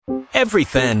Every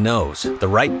fan knows the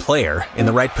right player in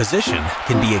the right position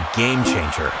can be a game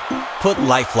changer. Put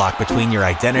LifeLock between your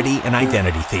identity and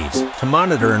identity thieves to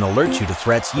monitor and alert you to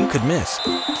threats you could miss.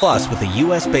 Plus, with a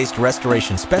U.S.-based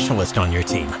restoration specialist on your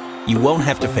team, you won't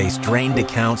have to face drained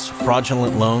accounts,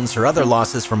 fraudulent loans, or other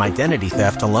losses from identity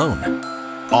theft alone.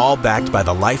 All backed by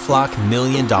the LifeLock $1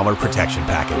 Million Protection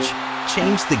Package.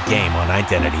 Change the game on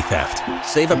identity theft.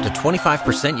 Save up to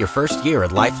 25% your first year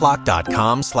at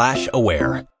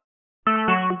LifeLock.com/aware.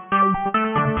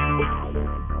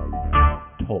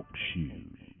 Talk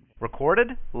shoes.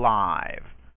 Recorded live.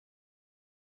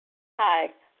 Hi,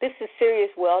 this is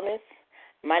S.E.R.E.O.U.S.Wellness.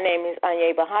 My name is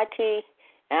Anya Bahati,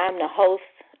 and I'm the host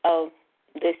of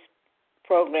this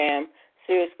program,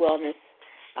 S.E.R.E.O.U.S.Wellness.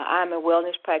 I'm a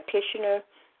wellness practitioner.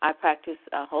 I practice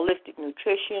holistic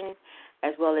nutrition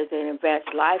as well as an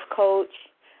advanced life coach.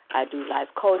 I do life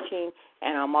coaching,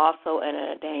 and I'm also an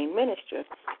ordained minister,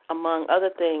 among other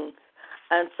things.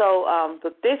 And so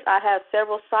with this, I have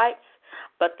several sites,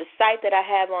 but the site that I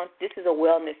have on, this is a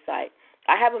wellness site.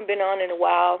 I haven't been on in a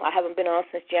while. I haven't been on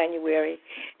since January.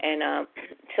 And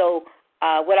so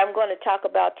what I'm going to talk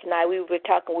about tonight, we were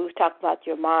talking about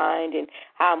your mind and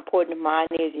how important the mind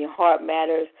is, and your heart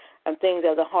matters, and things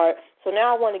of the heart. So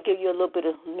now I want to give you a little bit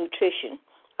of nutrition.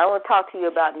 I want to talk to you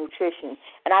about nutrition.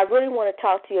 And I really want to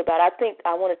talk to you about, I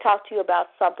want to talk to you about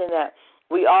something that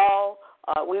we all,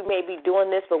 we may be doing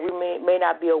this, but we may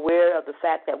not be aware of the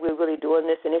fact that we're really doing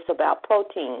this, and it's about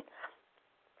protein.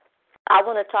 I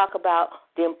want to talk about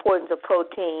the importance of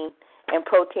protein and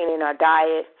protein in our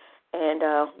diet, and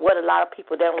what a lot of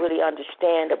people don't really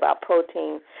understand about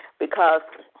protein, because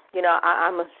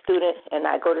I'm a student and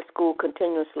I go to school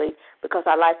continuously because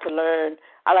I like to learn.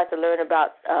 I like to learn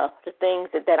about the things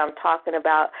that I'm talking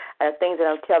about and the things that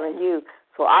I'm telling you.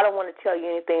 So I don't want to tell you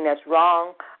anything that's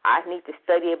wrong. I need to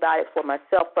study about it for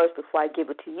myself first before I give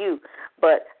it to you.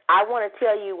 But I want to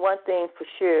tell you one thing for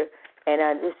sure,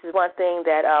 and this is one thing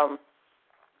that I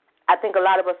think a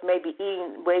lot of us may be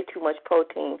eating way too much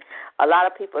protein. A lot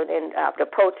of people, and the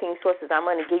protein sources, I'm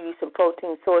going to give you some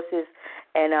protein sources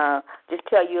and just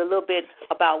tell you a little bit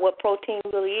about what protein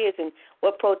really is and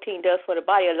what protein does for the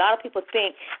body. A lot of people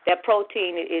think that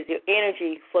protein is your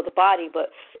energy for the body,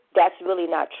 but that's really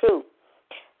not true.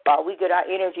 We get our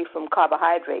energy from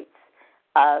carbohydrates.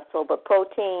 But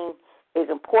protein is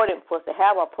important for us to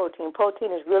have our protein.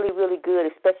 Protein is really, really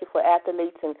good, especially for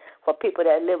athletes and for people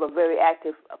that live a very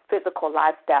active physical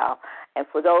lifestyle. And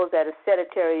for those that are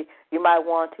sedentary, you might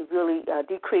want to really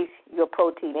decrease your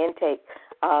protein intake.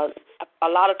 A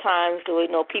lot of times,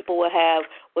 people will have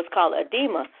what's called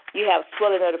edema. You have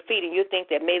swelling of the feet, and you think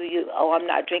that maybe I'm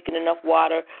not drinking enough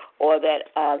water, or that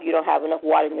you don't have enough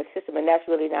water in the system, and that's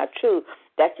really not true.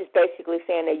 That's just basically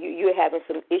saying that you're having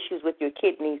some issues with your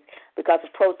kidneys because the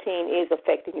protein is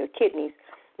affecting your kidneys.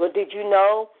 Well, did you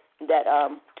know that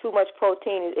too much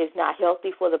protein is not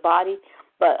healthy for the body?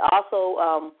 But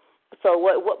also, so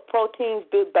what proteins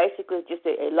do basically is just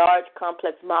a large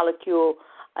complex molecule,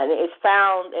 and it's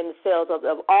found in the cells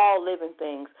of all living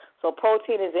things. So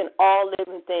protein is in all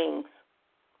living things.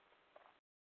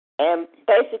 And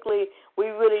basically, we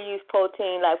really use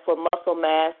protein like for muscle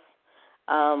mass,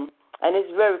 and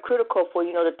it's very critical for,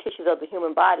 the tissues of the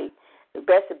human body.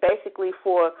 Basically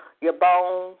for your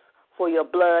bones, for your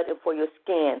blood, and for your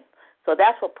skin. So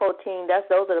that's what protein, those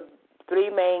are the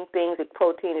three main things that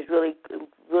protein is really,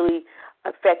 really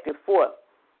effective for.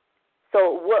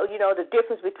 So, the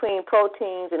difference between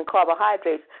proteins and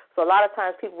carbohydrates, so a lot of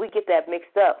times we get that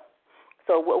mixed up.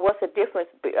 So what's the difference?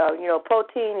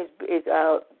 Protein is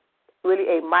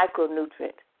really a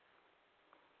micronutrient.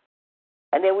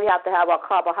 And then we have to have our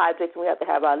carbohydrates, and we have to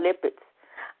have our lipids.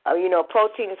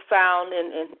 Protein is found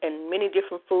in many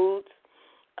different foods,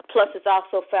 plus it's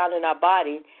also found in our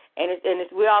body, and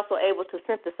we're also able to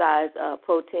synthesize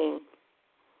protein.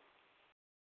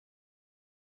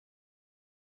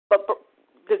 But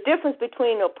the difference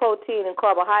between protein and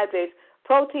carbohydrates,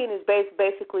 protein is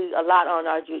basically a lot on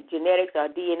our genetics, our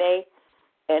DNA,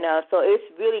 and so it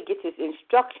really gets its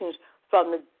instructions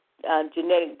from the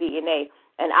genetic DNA.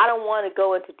 And I don't want to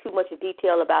go into too much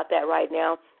detail about that right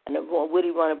now, and I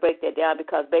really want to break that down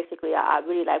because basically I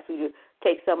really like for you to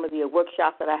take some of the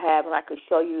workshops that I have, and I can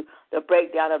show you the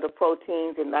breakdown of the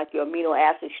proteins and like your amino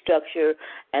acid structure.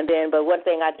 But one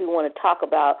thing I do want to talk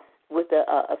about with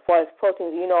as far as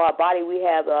proteins, our body, we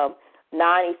have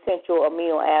non-essential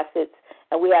amino acids,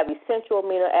 and we have essential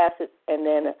amino acids, and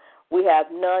then we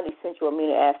have non-essential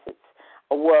amino acids.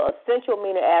 Well, essential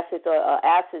amino acids are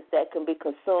acids that can be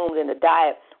consumed in the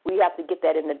diet. We have to get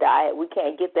that in the diet. We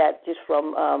can't get that just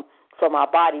from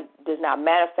our body. Does not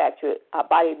manufacture it. Our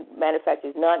body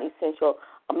manufactures non-essential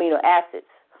amino acids,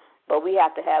 but we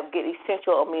have to get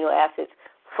essential amino acids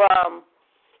from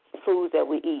foods that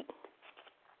we eat.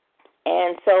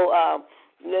 And so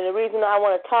the reason I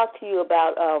want to talk to you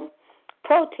about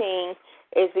protein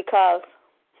is because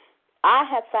I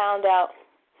have found out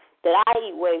that I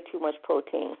eat way too much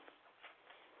protein.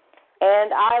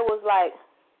 And I was like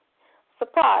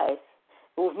surprised.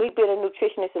 With me being a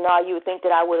nutritionist and all, you would think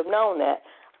that I would have known that.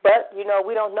 But,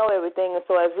 we don't know everything. And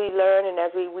so as we learn and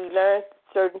as we learn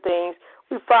certain things,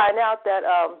 we find out that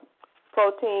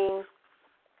protein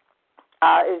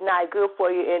is not good for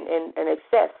you in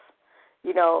excess,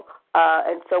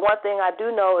 And so one thing I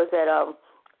do know is that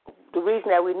the reason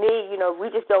that we need, we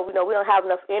just don't, we don't have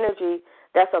enough energy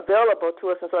that's available to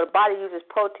us. And so the body uses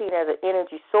protein as an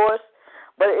energy source,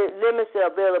 but it limits the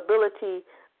availability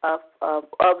of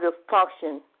the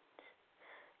function.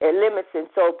 It limits it.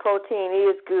 So protein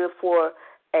is good for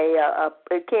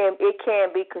it can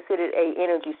be considered a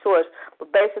energy source,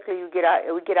 but basically we get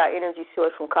our energy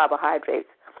source from carbohydrates.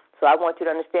 So I want you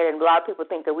to understand, and a lot of people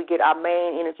think that we get our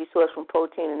main energy source from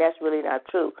protein, and that's really not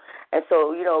true. And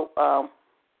so,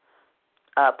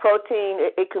 protein,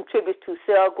 it contributes to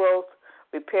cell growth,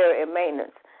 repair, and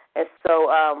maintenance. And so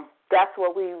that's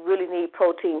what we really need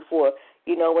protein for.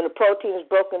 When the protein is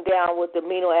broken down with the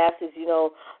amino acids,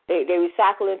 they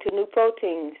recycle into new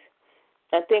proteins.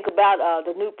 And think about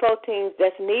the new proteins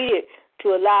that's needed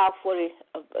to allow for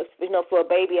for a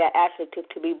baby actually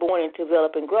to be born and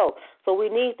develop and grow. So we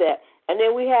need that. And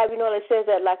then we have, it says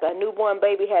that like a newborn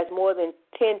baby has more than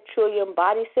 10 trillion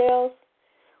body cells.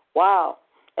 Wow.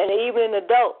 And even an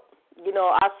adult,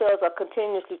 our cells are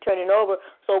continuously turning over,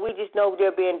 so we just know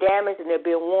they're being damaged and they're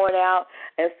being worn out,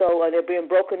 and so they're being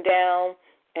broken down,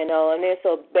 and then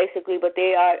so basically, but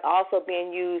they are also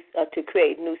being used to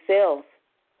create new cells.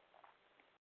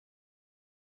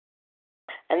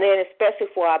 And then especially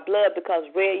for our blood, because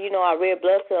our red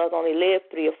blood cells only live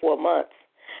 3 or 4 months,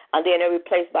 and then they're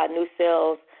replaced by new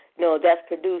cells, that's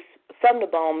produced from the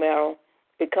bone marrow.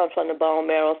 It comes from the bone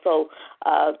marrow. So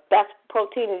that's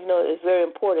protein is very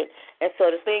important. And so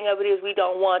the thing of it is we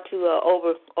don't want to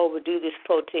overdo this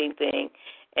protein thing.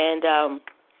 And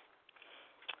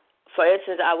for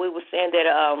instance, we were saying that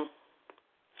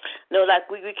like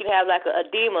we can have like an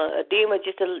edema. Edema is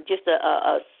just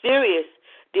a serious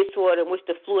disorder in which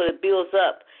the fluid builds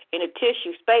up in the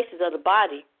tissue spaces of the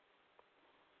body.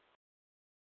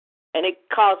 And it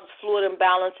causes fluid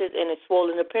imbalances and it's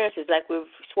swollen appearances. Like we're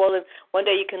swollen. One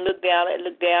day you can look down, and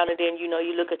then you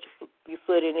look at your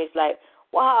foot and it's like,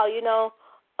 wow,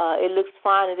 it looks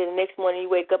fine. And then the next morning you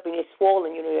wake up and it's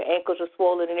swollen. Your ankles are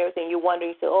swollen and everything. You wonder,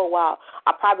 you say, oh wow,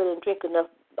 I probably didn't drink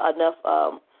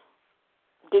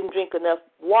enough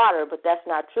water, but that's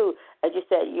not true. I just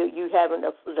said you having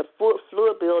the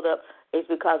fluid buildup is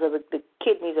because of the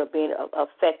kidneys are being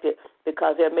affected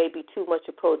because there may be too much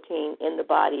of protein in the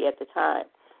body at the time.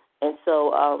 And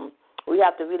so we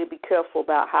have to really be careful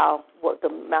about what the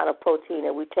amount of protein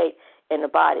that we take in the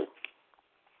body.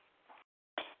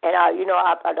 And,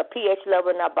 the pH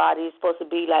level in our body is supposed to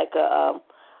be like the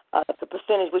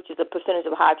percentage, which is the percentage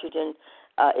of hydrogen.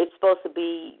 It's supposed to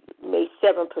be maybe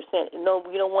 7%. No,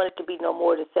 you don't want it to be no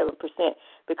more than 7%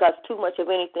 because too much of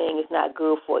anything is not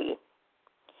good for you.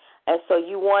 And so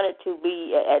you want it to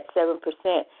be at 7%.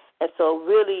 And so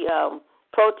really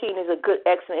protein is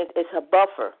excellent. It's a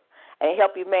buffer. And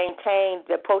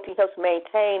protein helps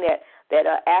maintain that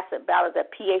acid balance,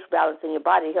 that pH balance in your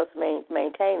body. It helps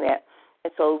maintain that.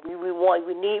 And so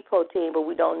we need protein, but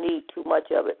we don't need too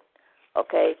much of it.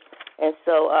 Okay? And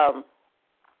so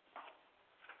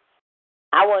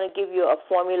I want to give you a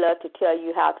formula to tell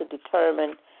you how to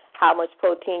determine how much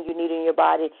protein you need in your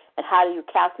body and how do you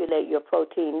calculate your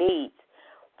protein needs.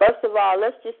 First of all,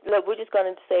 we're just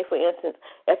going to say, for instance,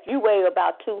 if you weigh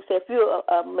if you're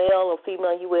a male or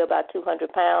female, you weigh about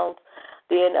 200 pounds,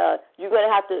 then you're going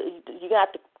to have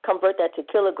to convert that to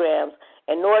kilograms.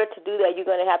 In order to do that, you're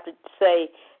going to have to say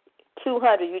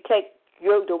 200. You take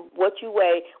what you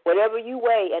weigh, whatever you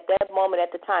weigh at that moment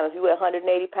at the time. If you weigh 180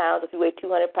 pounds, if you weigh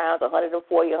 200 pounds, 140,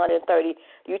 130,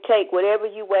 you take whatever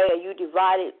you weigh and you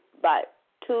divide it by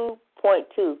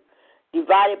 2.2.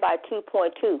 Divide it by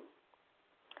 2.2.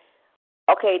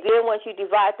 Okay, then once you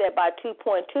divide that by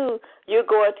 2.2, you're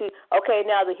going to,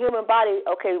 now the human body,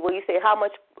 you say how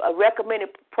much recommended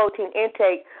protein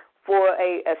intake for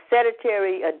a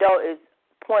sedentary adult is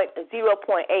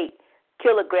 0.8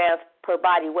 kilograms per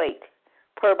body weight.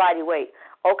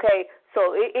 Okay,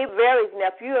 so it varies. Now,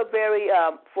 if you're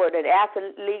for an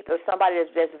athlete or somebody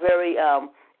that's very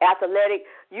athletic,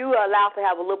 you are allowed to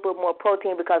have a little bit more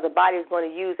protein because the body is going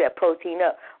to use that protein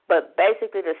up. But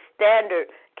basically, the standard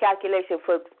calculation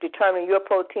for determining your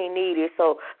protein need is,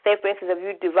 so say, for instance, if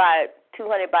you divide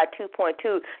 200 by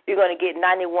 2.2, you're going to get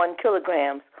 91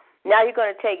 kilograms. Now you're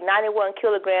going to take 91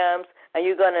 kilograms and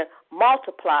you're going to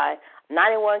multiply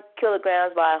 91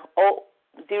 kilograms by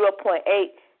 0.8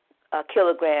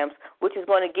 kilograms, which is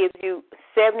going to give you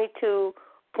 72.2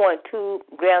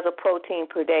 grams of protein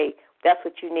per day. That's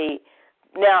what you need.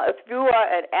 Now, if you are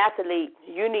an athlete,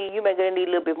 you may going to need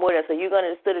a little bit more than that. So you're going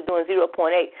to, instead of doing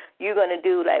 0.8, you're going to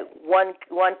do like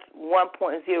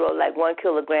 1.0, like 1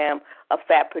 kilogram of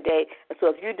fat per day. And so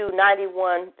if you do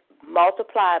 91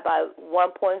 multiplied by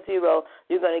 1.0,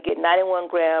 you're going to get 91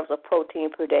 grams of protein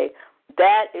per day.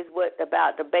 That is what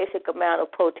about the basic amount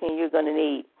of protein you're going to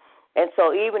need. And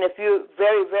so even if you're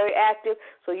very, very active,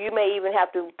 so you may even have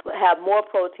to have more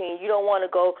protein. You don't want to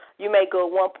go, you may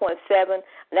go 1.7, and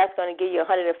that's going to give you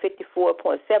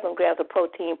 154.7 grams of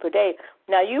protein per day.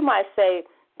 Now, you might say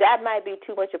that might be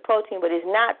too much of protein, but it's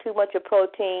not too much of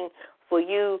protein for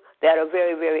you that are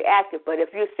very, very active. But if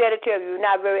you're sedentary, if you're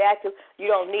not very active, you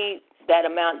don't need that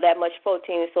amount, that much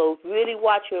protein. So really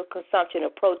watch your consumption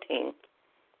of protein.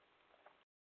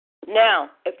 Now,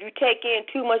 if you take in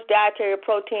too much dietary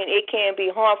protein, it can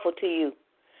be harmful to you.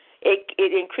 It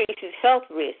increases health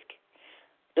risk.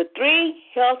 The 3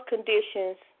 health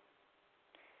conditions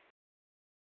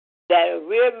that are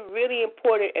really, really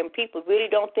important and people really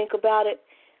don't think about it,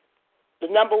 the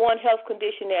number 1 health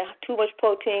condition that too much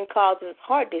protein causes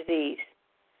heart disease.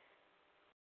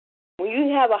 When you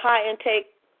have a high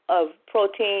intake of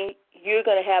protein, you're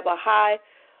going to have a high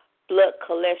blood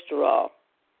cholesterol.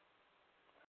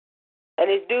 And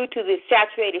it's due to the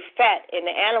saturated fat in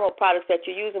the animal products that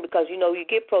you're using, because you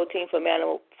get protein from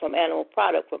animal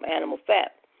product, from animal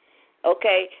fat.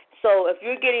 Okay, so if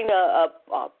you're getting a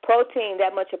protein,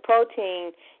 that much of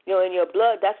protein, in your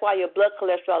blood, that's why your blood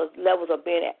cholesterol levels are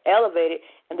being elevated,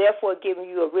 and therefore giving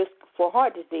you a risk for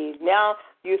heart disease. Now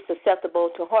you're susceptible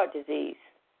to heart disease.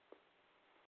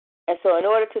 And so in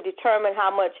order to determine how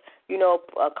much,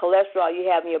 cholesterol you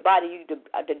have in your body,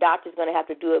 the doctor's going to have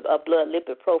to do a blood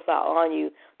lipid profile on you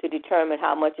to determine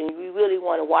how much. And we really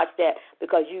want to watch that,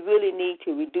 because you really need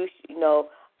to reduce,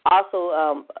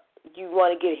 also you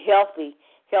want to get healthy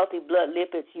blood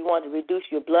lipids. You want to reduce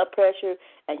your blood pressure,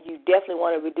 and you definitely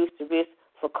want to reduce the risk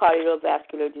for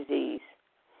cardiovascular disease.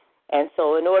 And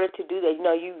so in order to do that,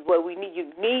 you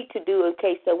need to do,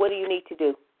 so what do you need to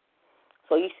do?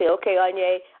 So you say, okay,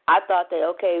 Anya, I thought that,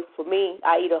 okay, for me,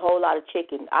 I eat a whole lot of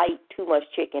chicken. I eat too much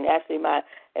chicken. Actually, my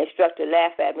instructor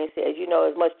laughed at me and says,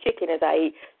 as much chicken as I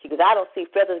eat, she goes, I don't see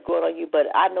feathers growing on you, but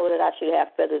I know that I should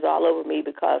have feathers all over me,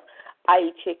 because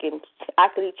I eat chicken. I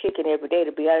could eat chicken every day,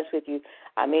 to be honest with you.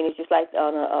 I mean, it's just like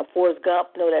on a Forrest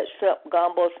Gump, that shrimp,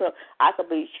 gumbo shrimp. I could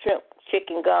be shrimp,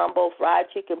 chicken gumbo, fried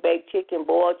chicken, baked chicken,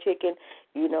 boiled chicken,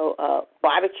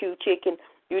 barbecue chicken,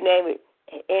 you name it.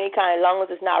 Any kind, as long as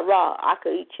it's not raw, I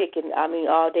could eat chicken,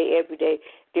 all day, every day,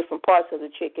 different parts of the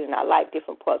chicken, and I like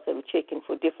different parts of the chicken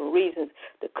for different reasons,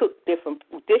 to cook different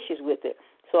dishes with it.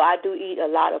 So I do eat a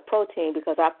lot of protein,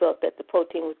 because I felt that the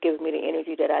protein was giving me the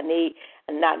energy that I need,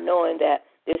 and not knowing that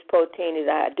this protein is,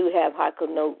 I do have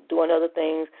doing other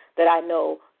things that I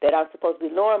know that I'm supposed to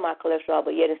be lowering my cholesterol,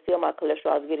 but yet and still my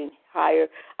cholesterol is getting higher.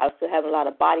 I still have a lot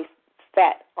of body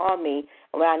fat on me,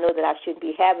 and I know that I shouldn't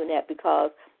be having that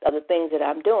because of the things that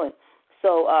I'm doing.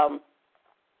 So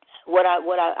what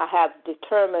I have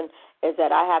determined is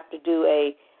that I have to do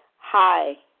a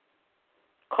high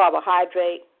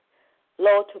carbohydrate,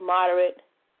 low to moderate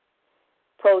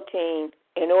protein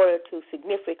in order to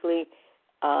significantly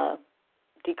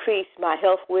decrease my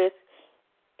health risk,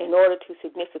 in order to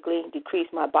significantly decrease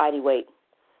my body weight.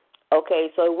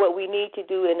 Okay, so what we need to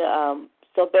do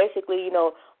so basically,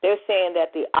 they're saying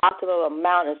that the optimal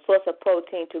amount and source of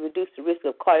protein to reduce the risk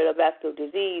of cardiovascular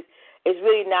disease is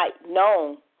really not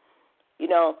known,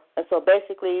 And so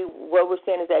basically what we're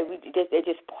saying is that they're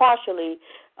just partially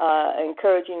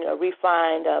encouraging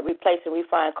replacing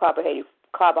refined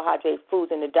carbohydrate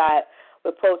foods in the diet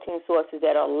with protein sources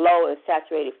that are low in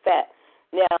saturated fat.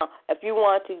 Now, if you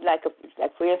want to, like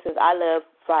for instance, I love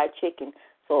fried chicken.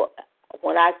 So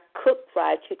when I cook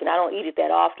fried chicken, I don't eat it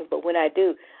that often, but when I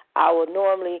do, I will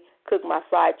normally cook my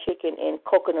fried chicken in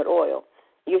coconut oil.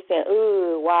 You're saying,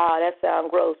 ooh, wow, that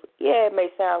sounds gross. Yeah, it may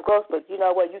sound gross, but you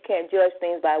know what? You can't judge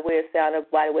things by the way it sounds or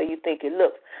by the way you think it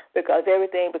looks, because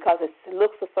it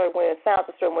looks a certain way and sounds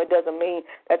a certain way doesn't mean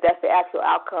that that's the actual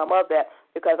outcome of that,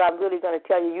 because I'm really going to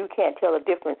tell you, you can't tell the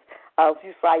difference if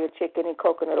you fry your chicken in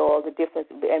coconut oil, the difference.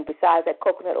 And besides that,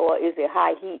 coconut oil is a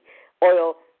high-heat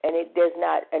oil, and it does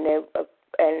not, and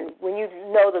when you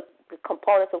know the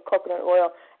components of coconut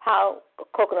oil, how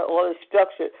coconut oil is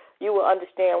structured, you will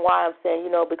understand why I'm saying,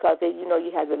 because,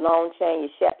 you have your long chain,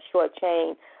 your short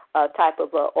chain type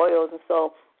of oils. And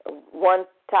so one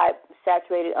type,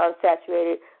 saturated,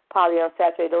 unsaturated,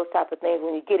 polyunsaturated, those type of things,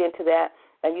 when you get into that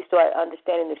and you start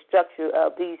understanding the structure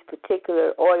of these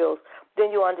particular oils,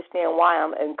 then you'll understand why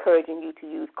I'm encouraging you to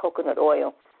use coconut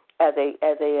oil as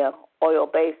a oil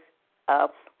base.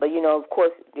 But, of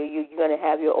course, you're going to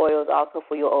have your oils also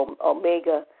for your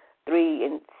omega-3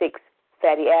 and 6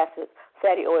 fatty acids.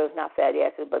 Fatty oils, not fatty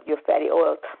acids, but your fatty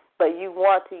oils. But you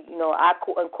want to, I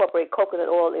incorporate coconut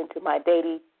oil into my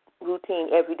daily routine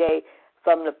every day,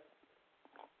 from the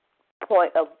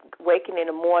point of waking in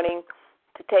the morning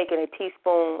to taking a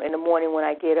teaspoon in the morning when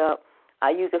I get up.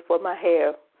 I use it for my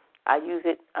hair. I use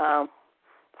it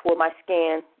for my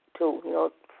skin,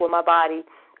 for my body.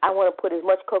 I want to put as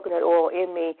much coconut oil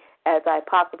in me as I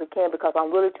possibly can, because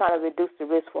I'm really trying to reduce the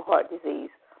risk for heart disease.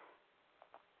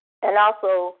 And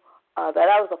also, that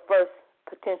was the first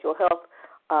potential health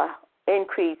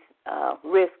increase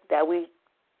risk that we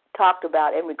talked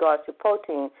about in regards to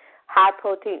protein. High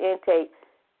protein intake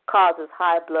causes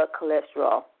high blood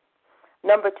cholesterol.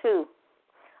 Number 2,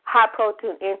 high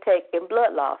protein intake and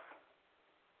blood loss.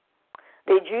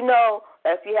 Did you know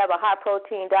that if you have a high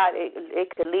protein diet, it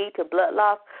could lead to blood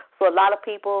loss? So a lot of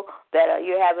people that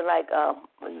you're having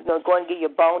going to get your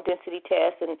bone density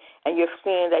test, and you're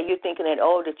seeing that you're thinking that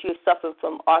you're suffering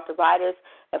from arthritis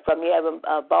and from you having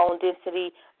bone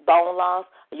density, bone loss.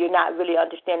 You're not really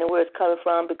understanding where it's coming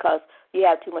from, because you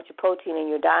have too much protein in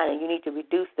your diet, and you need to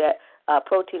reduce that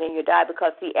protein in your diet,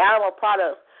 because the animal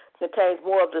products contains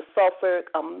more of the sulfuric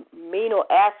amino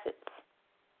acids.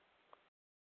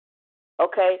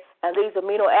 Okay, and these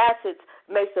amino acids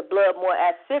makes the blood more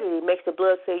acidity, makes the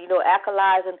blood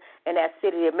alkalizing and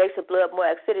acidity. It makes the blood more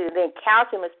acidity. And then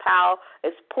calcium is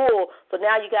pulled. So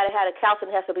now you got to have the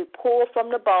calcium has to be pulled from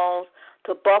the bones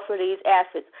to buffer these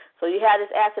acids. So you have this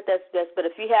acid but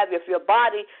if your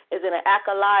body is in an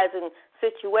alkalizing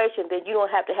situation, then you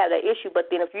don't have to have that issue. But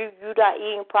then if you're not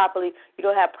eating properly, you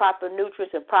don't have proper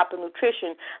nutrients and proper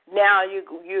nutrition, now you're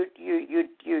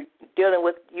dealing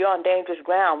with, you're on dangerous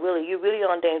ground, really. You're really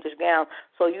on dangerous ground.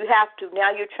 So you have to,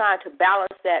 now you're trying to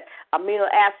balance that amino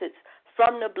acids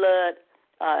from the blood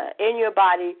in your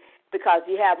body, because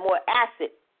you have more acid.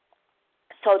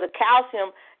 So the calcium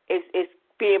is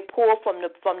being pulled from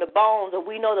the bones, and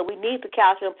we know that we need the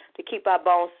calcium to keep our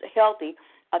bones healthy,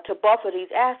 to buffer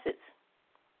these acids.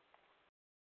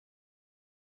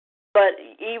 But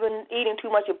even eating too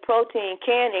much of protein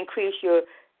can increase your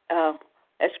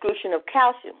excretion of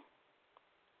calcium.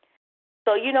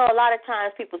 So, a lot of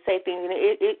times people say things, and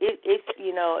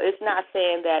it's not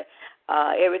saying that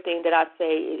everything that I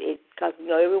say is, because,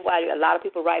 a lot of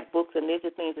people write books, and these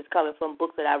are things that's coming from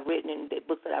books that I've written and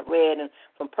books that I've read and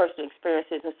from personal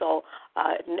experiences. And so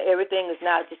everything is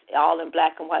not just all in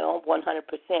black and white on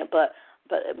 100%, but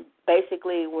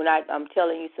basically when I'm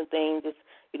telling you some things, it's,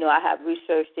 I have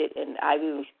researched it, and I've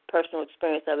used personal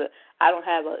experience of it. I don't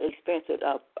have an experience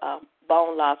of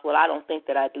bone loss. Well, I don't think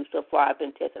that I do. So far I've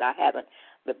been tested, I haven't.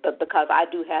 But because I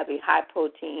do have a high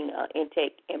protein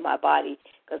intake in my body,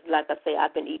 because like I say,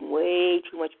 I've been eating way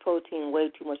too much protein, way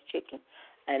too much chicken,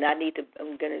 and I'm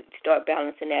going to start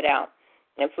balancing that out.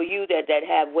 And for you that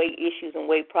have weight issues and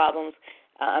weight problems,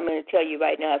 I'm going to tell you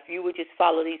right now, if you would just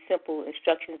follow these simple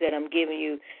instructions that I'm giving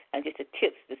you, and just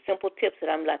the simple tips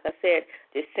that like I said,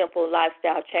 the simple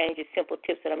lifestyle changes, simple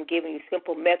tips that I'm giving you,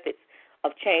 simple methods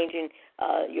of changing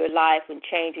your life and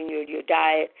changing your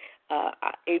diet,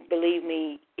 believe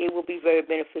me, it will be very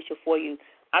beneficial for you.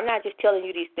 I'm not just telling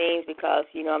you these things because,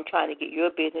 I'm trying to get your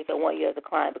business or want you as a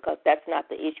client, because that's not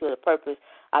the issue or the purpose.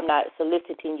 I'm not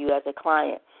soliciting you as a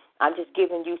client. I'm just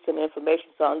giving you some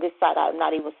information. So on this side, I'm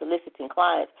not even soliciting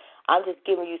clients. I'm just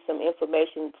giving you some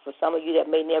information for some of you that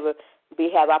may never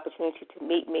have opportunity to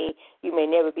meet me. You may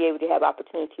never be able to have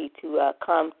opportunity to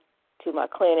come to my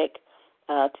clinic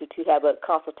to have a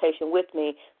consultation with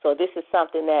me. So this is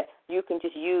something that you can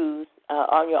just use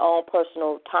on your own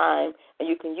personal time, and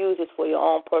you can use it for your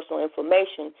own personal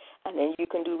information, and then you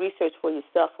can do research for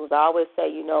yourself. Because I always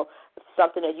say,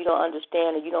 something that you don't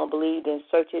understand or you don't believe, then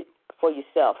search it for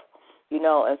yourself.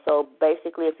 And so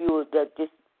basically, if you would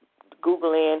just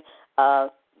Google in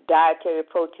dietary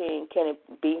protein, can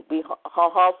it be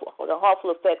harmful? The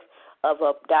harmful effects of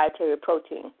dietary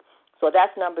protein. So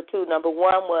that's number 2. Number 1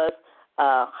 was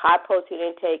high protein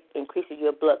intake increases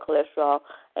your blood cholesterol,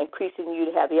 increasing you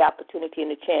to have the opportunity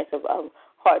and the chance of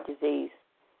heart disease,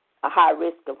 a high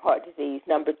risk of heart disease.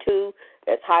 Number 2,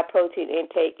 that's high protein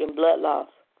intake and blood loss.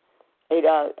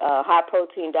 High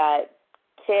protein diet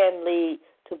can lead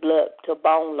to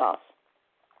bone loss.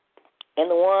 and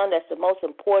the one that's the most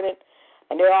important,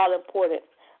 and they're all important.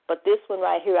 But this one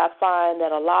right here, I find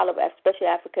that a lot of, especially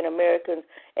African Americans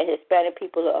and Hispanic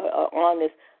people, are on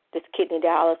this kidney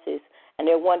dialysis, and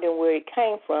they're wondering where it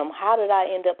came from. How did I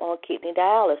end up on kidney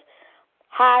dialysis?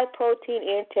 High protein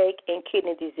intake and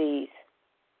kidney disease.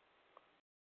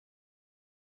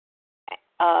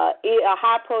 A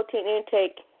high protein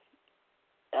intake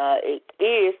it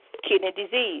is kidney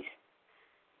disease.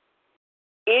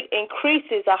 It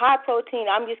increases a high protein.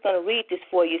 I'm just going to read this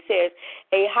for you. It says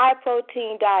a high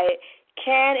protein diet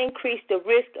can increase the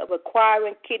risk of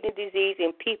acquiring kidney disease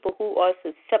in people who are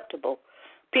susceptible.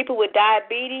 People with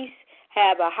diabetes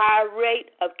have a high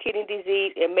rate of kidney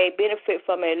disease and may benefit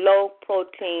from a low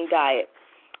protein diet.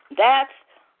 That's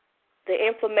the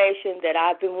information that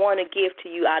I've been wanting to give to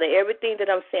you out of everything that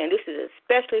I'm saying. This is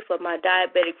especially for my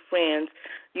diabetic friends.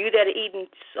 You that are eating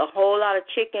a whole lot of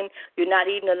chicken, you're not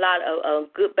eating a lot of a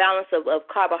good balance of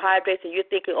carbohydrates, and you're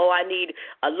thinking, oh, I need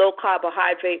a low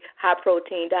carbohydrate, high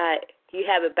protein diet. You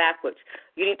have it backwards.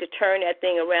 You need to turn that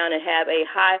thing around and have a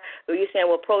high, or you're saying,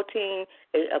 well, protein,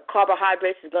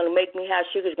 carbohydrates is going to make me have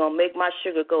sugar, it's going to make my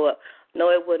sugar go up. No,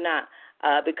 it will not.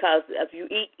 Because if you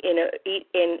eat in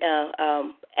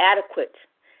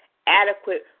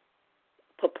adequate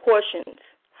proportions,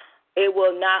 it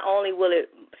will not only will it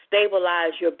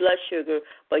stabilize your blood sugar,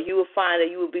 but you will find that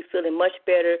you will be feeling much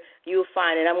better. You will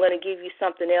find, and I'm going to give you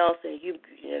something else, and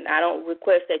I don't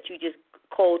request that you just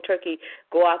cold turkey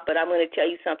go off, but I'm going to tell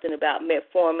you something about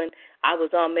metformin. I was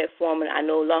on metformin. I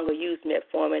no longer use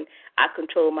metformin. I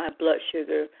control my blood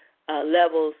sugar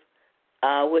levels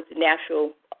with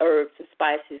natural herbs and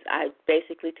spices. I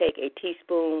basically take a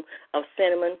teaspoon of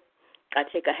cinnamon. I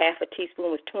take a half a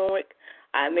teaspoon of turmeric.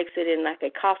 I mix it in like a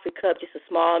coffee cup, just a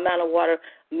small amount of water,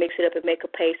 mix it up and make a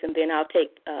paste, and then I'll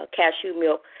take cashew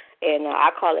milk, and I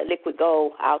call it liquid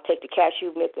gold. I'll take the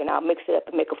cashew milk and I'll mix it up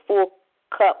and make a full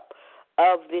cup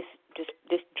of this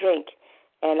drink,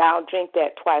 and I'll drink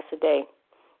that twice a day.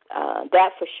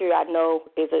 That for sure I know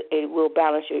it will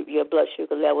balance your blood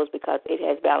sugar levels because it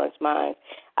has balanced mine.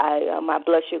 My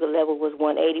blood sugar level was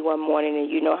 180 one morning, and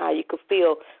you know how you could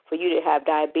feel for you to have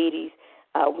diabetes,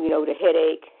 the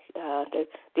headache, the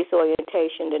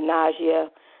disorientation, the nausea,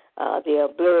 the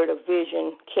blurred of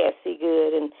vision, can't see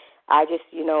good. And I just,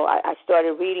 I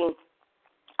started reading.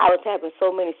 I was having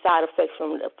so many side effects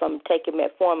from taking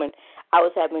metformin. I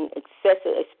was having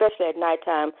excessive, especially at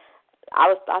nighttime.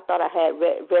 I thought I had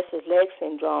restless leg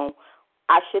syndrome.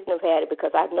 I shouldn't have had it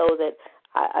because I know that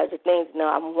the things,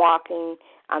 I'm walking,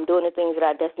 I'm doing the things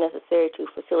that's necessary to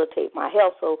facilitate my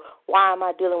health. So why am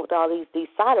I dealing with all these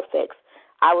side effects?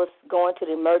 I was going to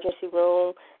the emergency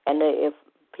room, and if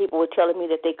people were telling me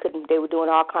that they were doing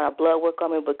all kind of blood work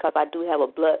on me because I do have a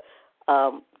blood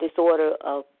disorder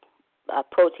of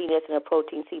protein S and a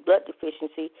protein C blood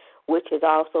deficiency, which is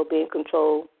also being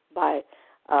controlled by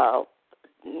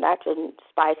natural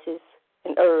spices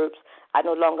and herbs. I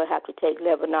no longer have to take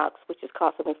Levinox, which is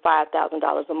costing me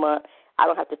 $5,000 a month. I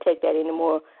don't have to take that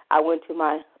anymore. I went to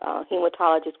my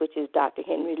hematologist, which is Dr.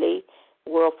 Henry Lee,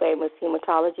 world famous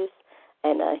hematologist,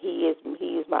 and he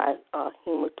is my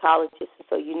hematologist.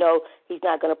 So he's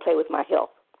not going to play with my health,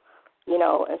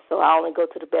 And so I only go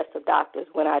to the best of doctors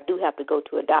when I do have to go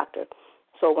to a doctor.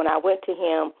 So when I went to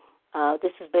him,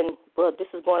 this is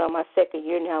going on my second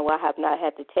year now where I have not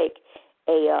had to take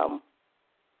a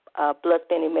blood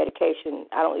thinning medication.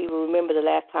 I don't even remember the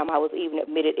last time I was even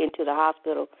admitted into the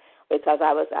hospital because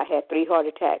I had 3 heart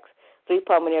attacks, 3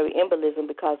 pulmonary embolism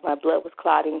because my blood was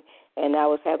clotting, and I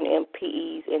was having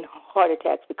MPEs and heart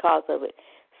attacks because of it.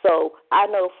 So I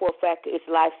know for a fact it's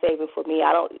life-saving for me.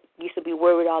 I don't used to be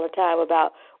worried all the time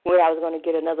about where I was going to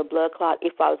get another blood clot,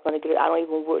 if I was going to get it. I don't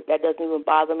even worry. That doesn't even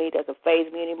bother me. It doesn't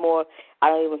faze me anymore. I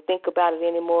don't even think about it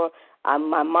anymore.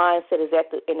 My mindset is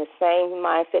in the same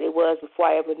mindset it was before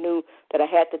I ever knew that I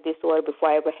had the disorder, before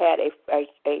I ever had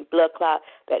a blood clot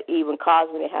that even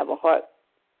caused me to have a heart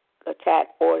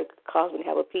attack or caused me to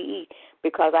have a PE,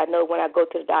 because I know when I go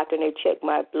to the doctor and they check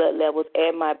my blood levels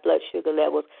and my blood sugar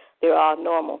levels, they're all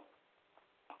normal.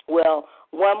 Well,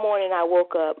 one morning I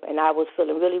woke up and I was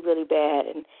feeling really, really bad,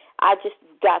 and I just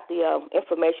got the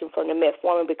information from the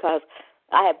metformin because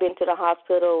I had been to the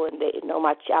hospital and I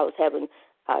was having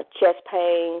chest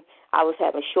pain, I was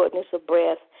having shortness of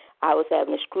breath, I was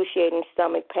having excruciating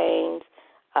stomach pains.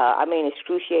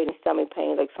 Excruciating stomach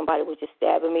pains, like somebody was just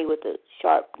stabbing me with a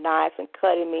sharp knife and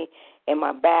cutting me in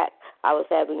my back. I was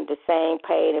having the same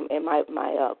pain in my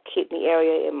kidney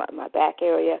area, in my back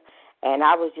area, and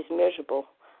I was just miserable.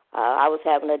 I was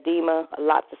having edema,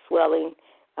 lots of swelling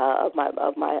of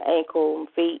my ankle and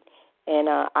feet, and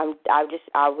I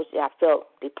felt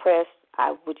depressed.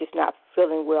 I was just not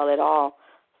feeling well at all,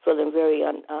 feeling very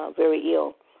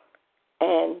ill.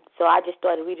 And so I just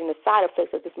started reading the side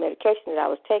effects of this medication that I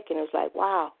was taking. It was like,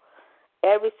 wow,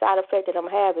 every side effect that I'm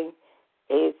having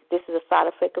this is a side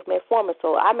effect of metformin.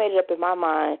 So I made it up in my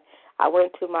mind. I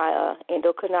went to my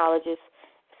endocrinologist.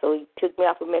 So he took me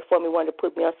off of metformin, wanted to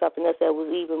put me on something else that was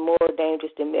even more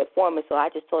dangerous than metformin. So I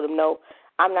just told him, no,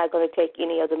 I'm not going to take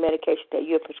any of the medication that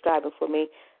you're prescribing for me.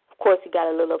 Of course, he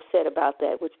got a little upset about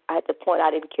that, which at the point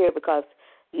I didn't care because,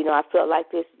 I felt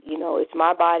like this, it's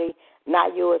my body,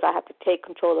 not yours. I have to take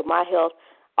control of my health.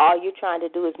 All you're trying to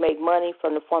do is make money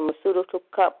from the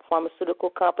pharmaceutical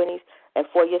companies and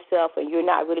for yourself, and you're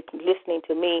not really listening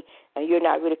to me, and you're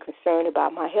not really concerned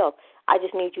about my health. I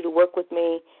just need you to work with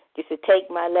me, just to take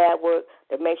my lab work,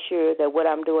 to make sure that what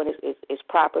I'm doing is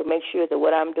proper, make sure that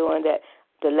what I'm doing, that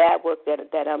the lab work that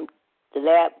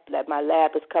my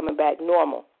lab is coming back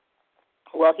normal.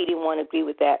 Well, he didn't want to agree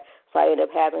with that, so I ended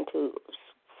up having to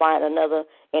find another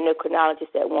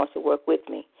endocrinologist that wants to work with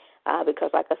me. Because,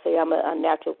 like I say, I'm a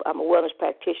wellness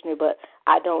practitioner, but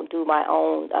I don't do my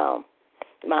own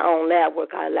lab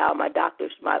work. I allow my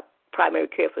doctors, my primary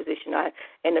care physician,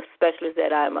 and the specialist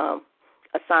that I'm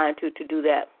assigned to do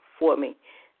that for me.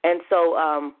 And so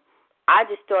I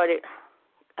just started.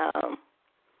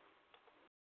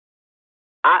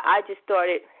 I just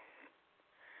started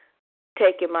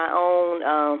taking my own.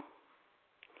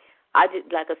 I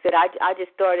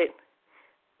just started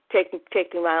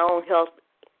taking my own health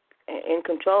in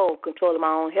control of my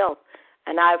own health,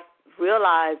 and I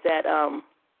realized that I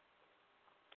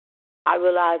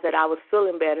was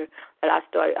feeling better, that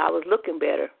I was looking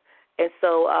better, and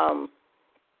so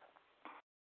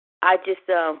I just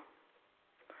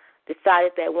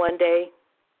decided that one day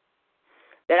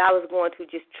that I was going to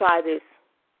just try this.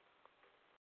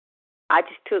 I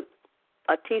just took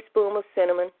a teaspoon of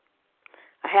cinnamon,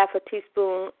 a half a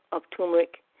teaspoon of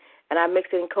turmeric, and I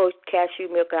mixed it in cashew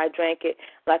milk, and I drank it.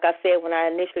 Like I said, when I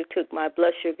initially took my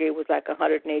blood sugar, it was like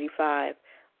 185,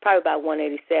 probably about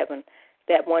 187.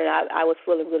 That morning, I was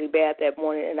feeling really bad that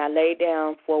morning, and I laid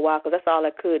down for a while because that's all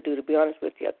I could do, to be honest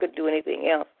with you. I couldn't do anything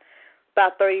else.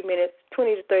 About 20 to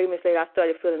 30 minutes later, I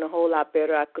started feeling a whole lot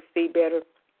better. I could see better.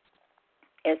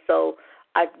 And so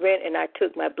I went and I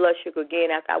took my blood sugar again.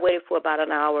 I waited for about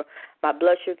an hour. My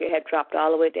blood sugar had dropped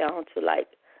all the way down to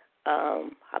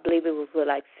I believe it was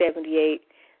like 78,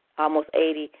 almost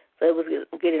 80. So it was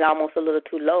getting almost a little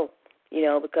too low,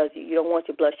 because you don't want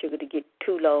your blood sugar to get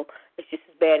too low. It's just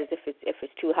as bad as if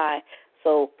it's too high.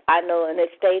 So I know, and it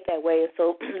stayed that way. And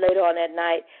so later on that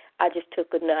night, I just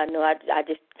I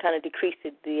just kind of decreased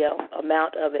the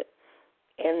amount of it,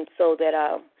 and so that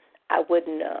I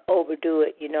wouldn't overdo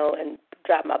it, and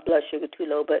drop my blood sugar too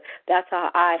low. But that's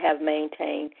how I have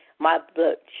maintained my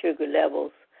blood sugar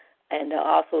levels. And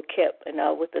also kept,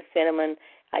 with the cinnamon,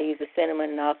 I use the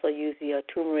cinnamon and also use the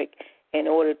turmeric in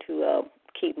order to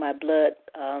keep my blood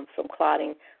from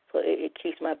clotting. So it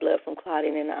keeps my blood from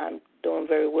clotting, and I'm doing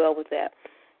very well with that.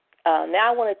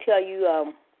 Now I want to tell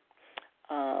you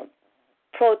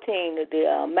protein, the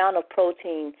amount of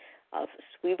protein.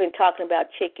 We've been talking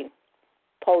about chicken,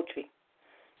 poultry.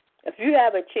 If you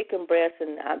have a chicken breast,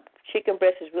 and chicken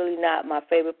breast is really not my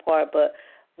favorite part, but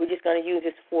we're just going to use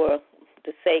this for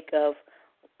the sake of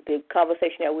the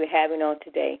conversation that we're having on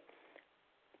today.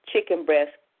 Chicken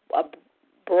breast, a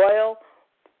broil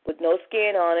with no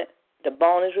skin on it, the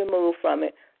bone is removed from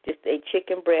it, just a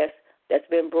chicken breast that's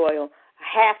been broiled,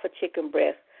 half a chicken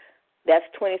breast, that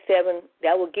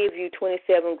will give you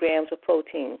 27 grams of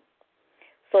protein.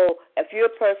 So if you're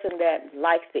a person that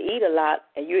likes to eat a lot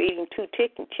and you're eating 2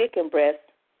 chicken breasts,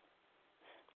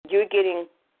 you're getting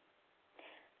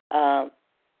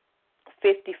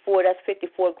 54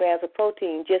 grams of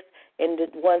protein just in the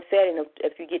one setting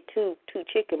if you get two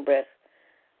chicken breasts.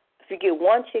 If you get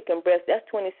 1 chicken breast, that's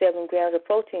 27 grams of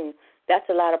protein. That's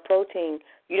a lot of protein.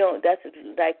 You don't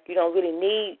really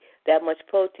need that much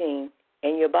protein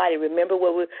in your body. Remember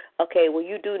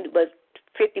you do, but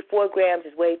 54 grams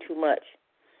is way too much.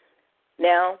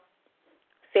 Now,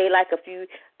 say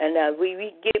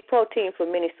we get protein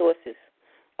from many sources.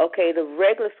 Okay, the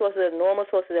regular sources, the normal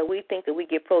sources that we think that we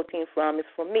get protein from is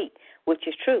from meat, which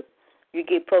is true. You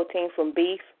get protein from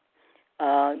beef.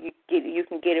 You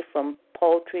can get it from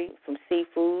poultry, from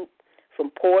seafood, from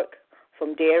pork,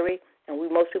 from dairy. And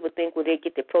most people think, they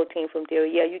get the protein from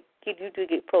dairy. Yeah, you do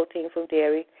get protein from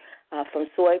dairy, from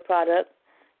soy product.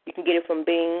 You can get it from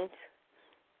beans,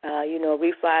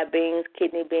 refried beans,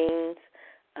 kidney beans,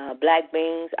 black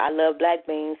beans. I love black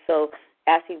beans, so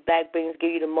actually, black beans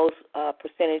give you the most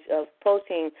percentage of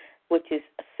protein, which is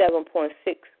 7.6%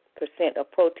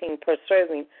 of protein per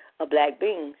serving of black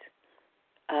beans.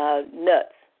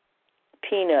 nuts,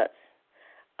 peanuts,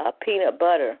 peanut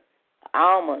butter,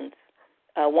 almonds.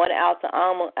 1 ounce of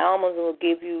almonds will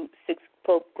give you 6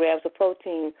 grams of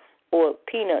protein, or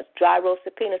peanuts, dry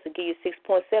roasted peanuts will give you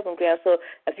 6.7 grams. So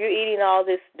if you're eating all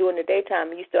this during the daytime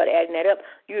and you start adding that up,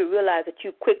 you will realize that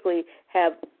you quickly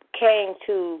came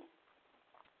to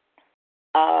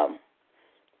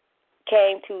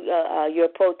your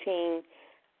protein,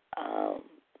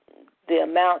 the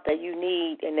amount that you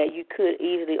need, and that you could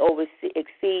easily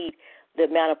exceed the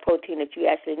amount of protein that you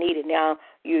actually needed. Now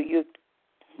you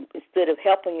instead of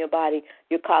helping your body,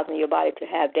 you're causing your body to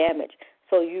have damage.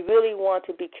 So you really want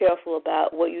to be careful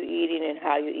about what you're eating and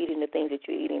how you're eating the things that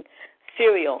you're eating.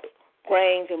 Cereal,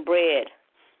 grains, and bread.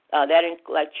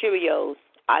 Like Cheerios.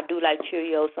 I do like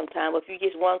Cheerios sometimes. If you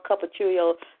get 1 cup of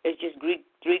Cheerios, it's just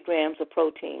 3 grams of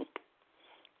protein.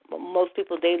 But most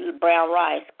people, they brown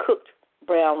rice, cooked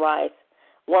brown rice.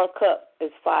 1 cup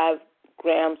is 5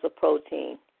 grams of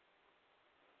protein.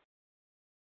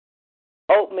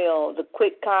 Oatmeal, the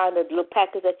quick kind, the little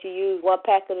packets that you use, 1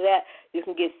 packet of that, you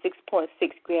can get 6.6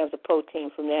 grams of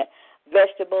protein from that.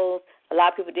 Vegetables, a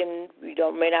lot of people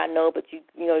may not know, but you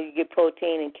get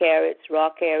protein in carrots, raw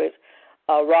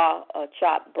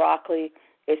chopped broccoli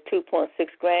is 2.6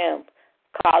 grams.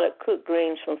 Collard cooked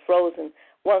greens from frozen,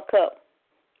 1 cup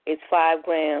is 5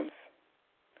 grams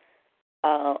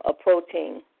of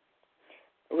protein.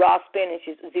 Raw spinach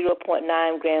is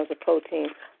 0.9 grams of protein.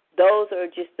 Those are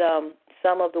just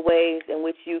some of the ways in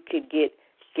which you could get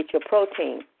your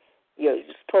protein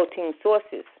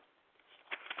sources.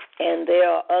 And there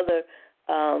are other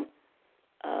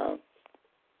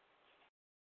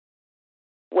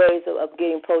ways of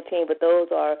getting protein, but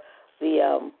those are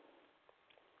the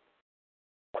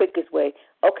quickest way.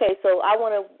 Okay, so I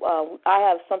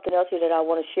have something else here that I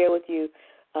want to share with you.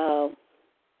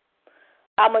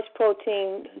 How much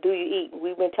protein do you eat?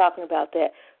 We've been talking about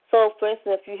that. So, for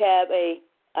instance, if you have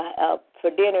for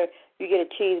dinner, you get a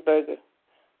cheeseburger.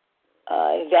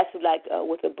 That's like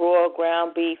with a broiled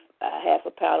ground beef, half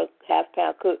pound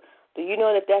cooked. Do you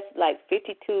know that that's like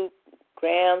 52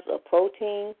 grams of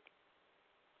protein?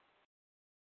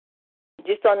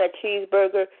 Just on that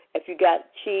cheeseburger, if you got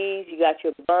cheese, you got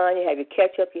your bun, you have your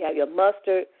ketchup, you have your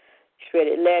mustard,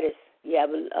 shredded lettuce, you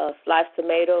have a sliced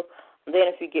tomato. And then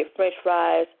if you get French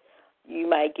fries, you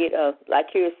might get, like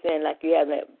you were saying, like you have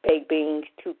baked beans,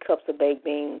 2 cups of baked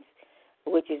beans,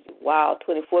 which is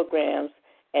 24 grams.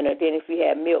 And then if you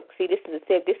have milk, see, this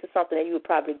is something that you would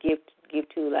probably give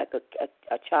to like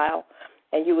a child,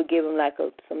 and you would give them like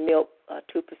some milk,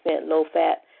 2% low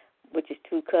fat, which is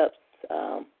 2 cups.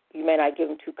 You may not give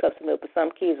them 2 cups of milk, but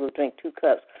some kids will drink 2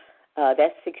 cups.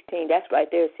 That's 16. That's right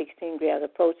there, 16 grams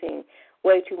of protein.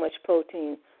 Way too much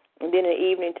protein. And then in the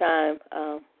evening time,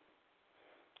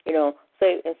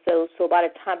 so by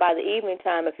the evening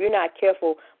time, if you're not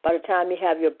careful, by the time you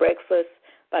have your breakfast,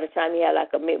 by the time you have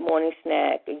like a mid-morning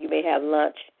snack, and you may have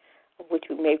lunch, which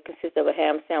may consist of a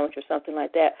ham sandwich or something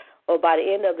like that, or by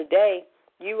the end of the day,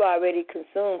 you already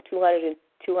consumed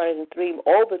 203,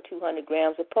 over 200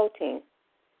 grams of protein.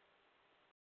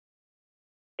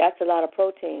 That's a lot of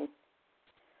protein.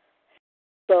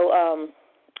 So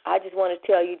I just want to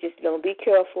tell you, just be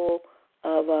careful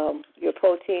of your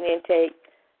protein intake,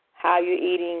 how you're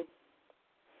eating,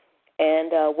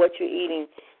 and what you're eating.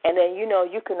 And then you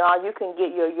can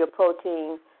get your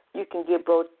protein. You can get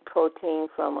protein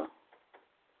from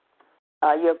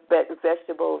your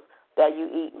vegetables that you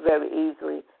eat very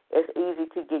easily. It's easy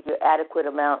to get your adequate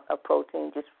amount of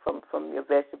protein just from your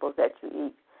vegetables that you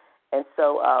eat. And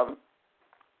so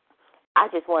I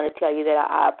just want to tell you that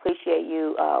I appreciate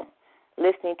you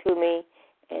listening to me,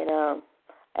 and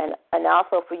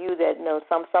also for you that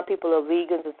some people are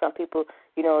vegans and some people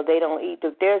they don't eat.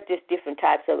 There's just different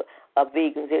types of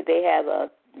vegans. They have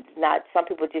not some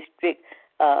people just strict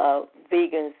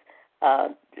vegans.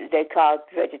 They call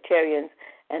vegetarians,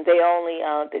 and they only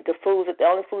the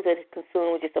only foods that they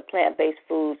consume is just a plant-based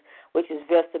foods, which is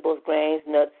vegetables, grains,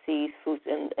 nuts, seeds, fruits,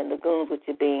 and legumes, which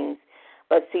are beans.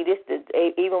 But see,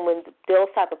 even when those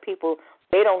type of people,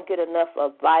 they don't get enough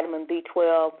of vitamin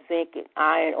B12, zinc, and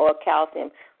iron, or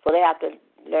calcium, so they have to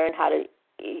learn how to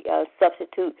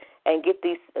substitute and get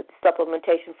these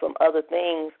supplementation from other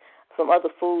things, from other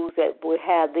foods that would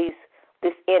have this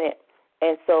in it.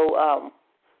 And so,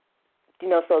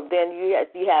 so then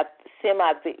you have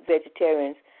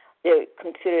semi-vegetarians. They're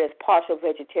considered as partial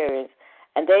vegetarians,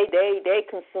 and they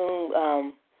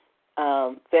consume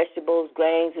vegetables,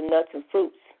 grains, and nuts and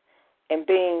fruits and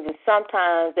beans. And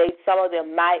sometimes some of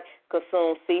them might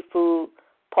consume seafood,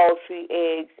 poultry,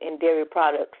 eggs, and dairy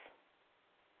products.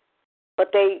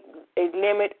 But they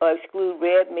limit or exclude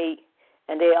red meat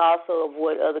and they also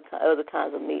avoid other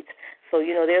kinds of meats. So,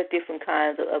 there's different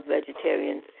kinds of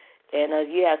vegetarians.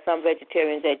 And you have some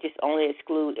vegetarians that just only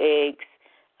exclude eggs.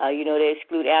 They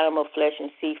exclude animal flesh and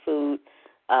seafood.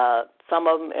 Some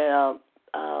of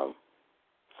them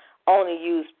only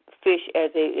use fish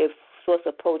as a source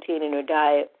of protein in their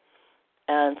diet.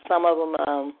 And some of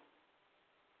them,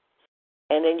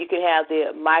 and then you can have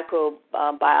the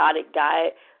microbiotic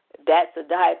diet. That's a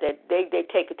diet that they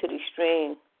take it to the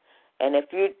extreme. And if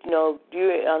you're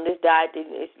on this diet,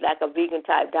 it's like a vegan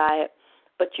type diet,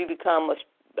 but you become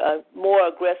more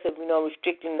aggressive,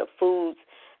 restricting the foods,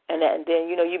 and then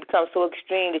you become so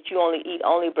extreme that you eat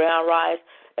only brown rice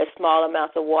and small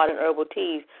amounts of water and herbal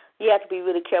teas. You have to be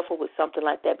really careful with something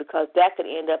like that, because that could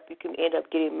you can end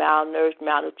up getting malnourished,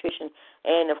 malnutrition,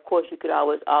 and of course you could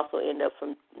always also end up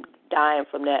from dying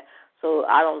from that. So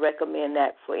I don't recommend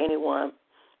that for anyone.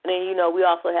 And then we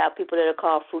also have people that are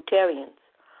called fruitarians.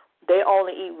 They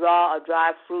only eat raw or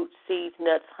dry fruit, seeds,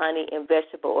 nuts, honey, and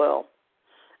vegetable oil.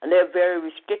 And they're very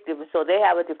restrictive. And so they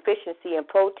have a deficiency in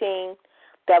protein,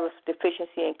 they have a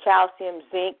deficiency in calcium,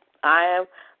 zinc, iron,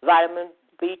 vitamin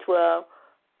B12,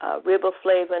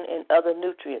 riboflavin, and other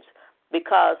nutrients,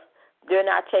 because they're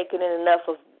not taking in enough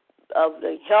of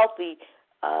the healthy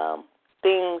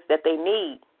things that they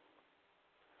need.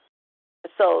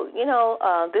 So,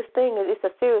 this thing, it's a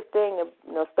serious thing,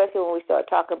 especially when we start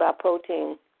talking about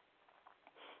protein.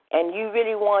 And you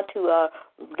really want to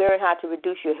learn how to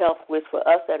reduce your health risk. For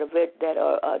us that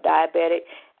are diabetic,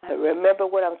 remember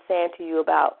what I'm saying to you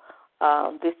about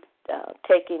this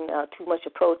taking too much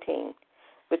of protein,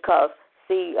 because,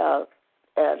 see,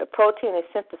 the protein is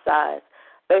synthesized.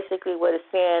 Basically what it's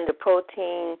saying, the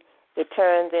protein, it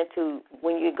turns into,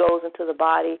 when it goes into the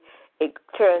body, it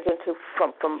turns into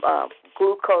from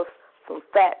glucose, from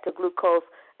fat to glucose,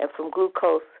 and from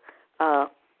glucose,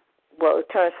 it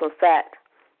turns from fat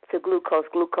to glucose.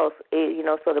 Glucose, then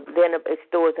it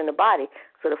stores in the body.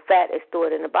 So the fat is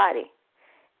stored in the body.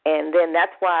 And then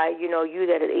that's why, you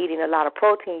that are eating a lot of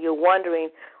protein, you're wondering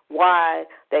why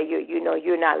that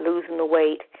you're not losing the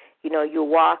weight. You're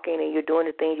walking and you're doing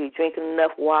the things, you're drinking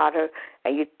enough water,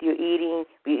 and you're eating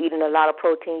a lot of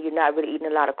protein. You're not really eating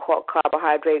a lot of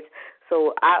carbohydrates.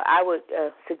 So I would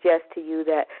suggest to you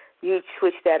that you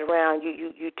switch that around.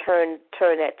 You turn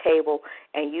that table,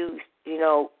 and you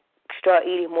start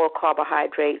eating more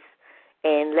carbohydrates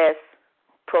and less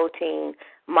protein,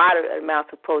 moderate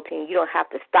amounts of protein. You don't have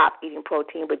to stop eating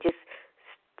protein, but just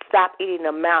stop eating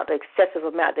the excessive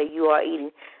amount that you are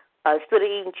eating. Instead of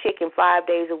eating chicken 5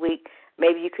 days a week,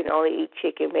 maybe you can only eat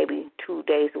chicken maybe 2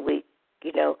 days a week.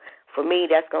 For me,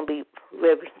 that's going to be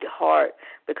really hard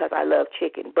because I love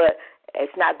chicken, but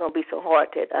it's not going to be so hard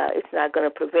that it's not going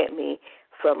to prevent me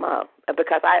from,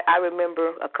 because I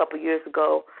remember a couple years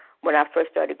ago when I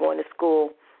first started going to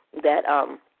school that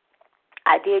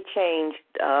I did change.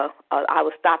 I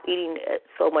would stop eating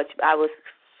so much. I was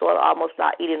sort of almost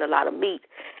not eating a lot of meat,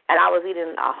 and I was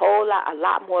eating a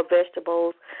lot more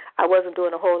vegetables. I wasn't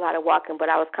doing a whole lot of walking, but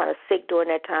I was kind of sick during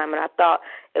that time, and I thought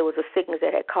it was a sickness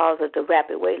that had caused the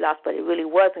rapid weight loss, but it really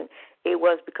wasn't. It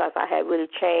was because I had really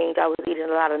changed. I was eating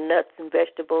a lot of nuts and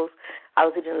vegetables. I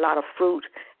was eating a lot of fruit,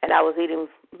 and I was eating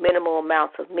minimal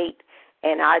amounts of meat.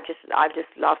 And I just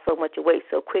lost so much weight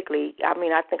so quickly. I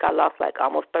mean, I think I lost like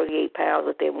almost 38 pounds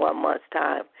within 1 month's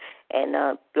time. And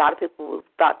a lot of people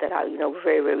thought that I, was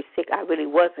very, very sick. I really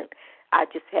wasn't. I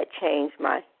just had changed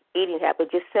my eating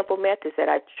habit, just simple methods that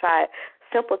I tried,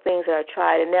 simple things that I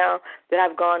tried. And now that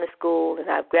I've gone to school and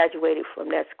I've graduated from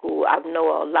that school, I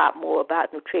know a lot more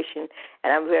about nutrition,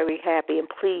 and I'm very happy and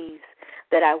pleased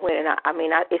that I went. And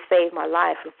it saved my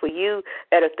life. And for you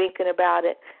that are thinking about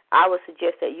it, I would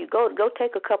suggest that you go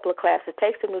take a couple of classes,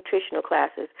 take some nutritional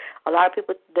classes. A lot of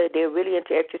people, they're really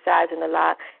into exercising a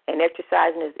lot, and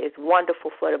exercising is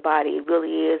wonderful for the body. It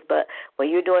really is. But when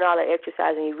you're doing all the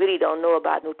exercising, you really don't know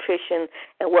about nutrition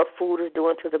and what food is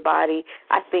doing to the body.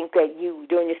 I think that you're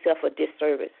doing yourself a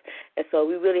disservice. And so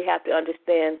we really have to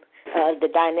understand the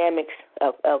dynamics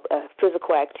of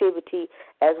physical activity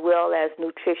as well as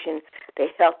nutrition, the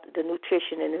health, the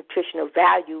nutrition and nutritional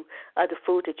value of the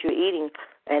food that you're eating.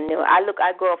 And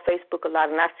I go on Facebook a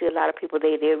lot, and I see a lot of people.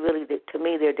 They're really, to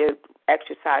me, they're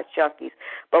exercise junkies.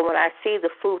 But when I see the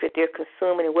food that they're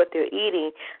consuming and what they're eating,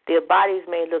 their bodies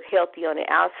may look healthy on the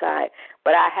outside,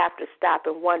 but I have to stop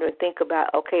and wonder and think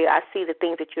about. Okay, I see the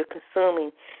things that you're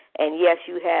consuming, and yes,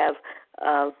 you have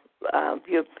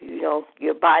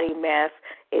your body mass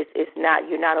is not,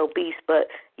 you're not obese, but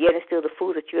yet and still the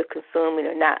foods that you're consuming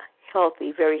are not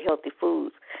healthy, very healthy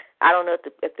foods. I don't know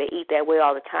if they eat that way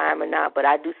all the time or not, but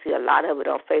I do see a lot of it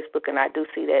on Facebook, and I do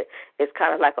see that it's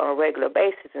kind of like on a regular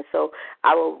basis. And so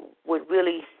I would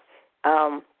really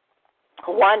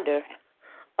wonder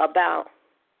about,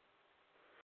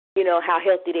 how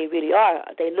healthy they really are.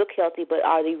 They look healthy, but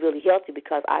are they really healthy?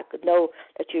 Because I could know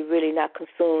that you're really not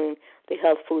consuming the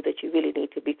health food that you really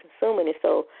need to be consuming. And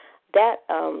so that,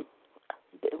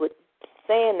 with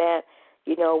saying that,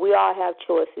 we all have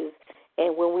choices.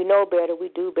 And when we know better, we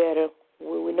do better.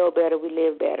 When we know better, we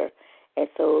live better. And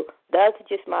so those are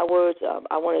just my words.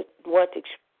 I want to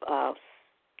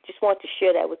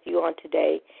share that with you on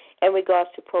today in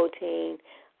regards to protein.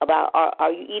 About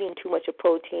are you eating too much of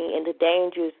protein and the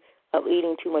dangers of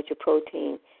eating too much of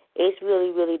protein? It's really,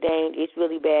 really dangerous. It's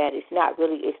really bad. It's not good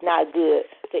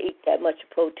to eat that much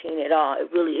protein at all.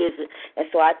 It really isn't. And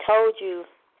so I told you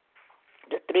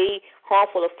the 3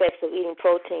 harmful effects of eating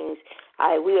proteins.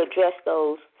 We address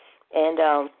those, and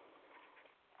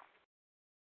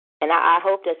I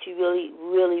hope that you really,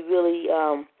 really, really,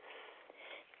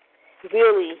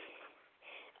 really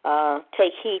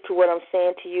take heed to what I'm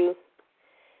saying to you,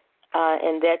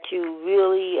 and that you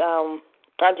really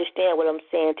understand what I'm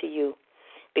saying to you.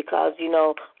 Because, you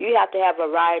have to have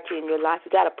variety in your life.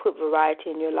 You got to put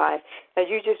variety in your life. And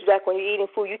you just, like when you're eating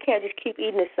food, you can't just keep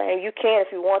eating the same. You can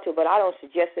if you want to, but I don't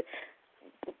suggest it.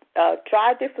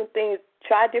 Try different things.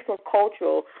 Try different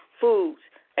cultural foods.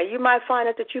 And you might find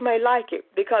out that you may like it,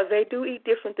 because they do eat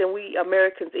different than we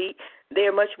Americans eat.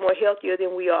 They're much more healthier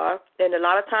than we are. And a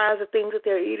lot of times the things that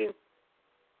they're eating,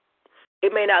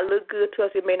 it may not look good to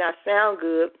us. It may not sound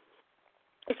good.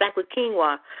 It's like with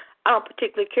quinoa. I don't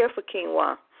particularly care for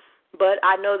quinoa, but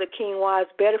I know that quinoa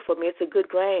is better for me. It's a good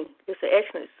grain. It's an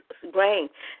excellent grain.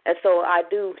 And so I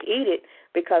do eat it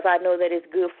because I know that it's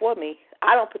good for me.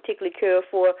 I don't particularly care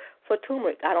for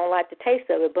turmeric. I don't like the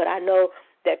taste of it, but I know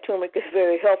that turmeric is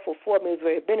very helpful for me,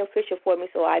 very beneficial for me,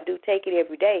 so I do take it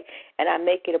every day, and I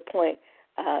make it a point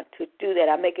to do that.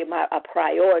 I make it a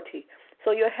priority.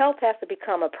 So your health has to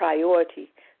become a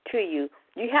priority to you.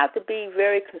 You have to be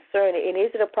very concerned, and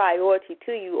is it a priority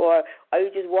to you, or are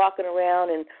you just walking around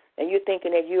and you're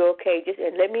thinking that you're okay?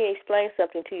 And let me explain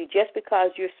something to you. Just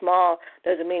because you're small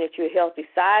doesn't mean that you're healthy.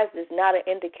 Size is not an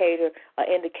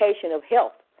indication of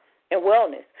health and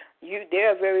wellness. There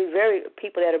are very, very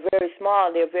people that are very small,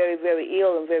 and they're very, very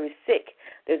ill and very sick.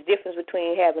 There's a difference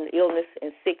between having illness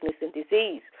and sickness and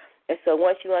disease. And so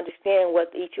once you understand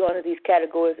what each one of these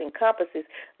categories encompasses,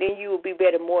 then you will be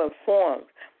more informed.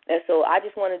 And so I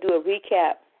just want to do a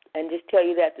recap and just tell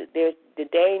you that there's the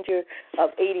danger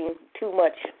of eating too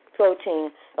much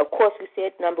protein. Of course, we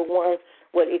said, number 1,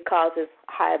 what it causes,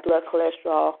 high blood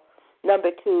cholesterol. Number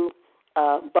 2,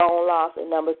 bone loss. And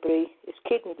number 3 is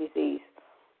kidney disease.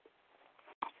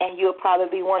 And you'll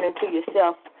probably be wondering to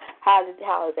yourself, how is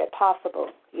that possible?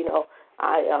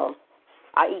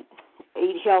 I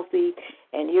eat healthy,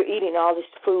 and you're eating all this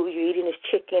food, you're eating this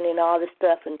chicken and all this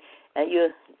stuff, and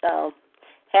you're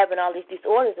having all these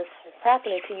disorders that's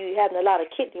happening to you. You're having a lot of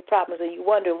kidney problems, and you're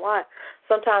wondering why.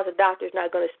 Sometimes the doctor's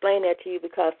not going to explain that to you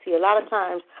because, see, a lot of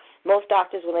times most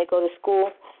doctors, when they go to school,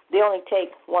 they only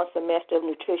take 1 semester of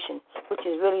nutrition, which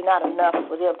is really not enough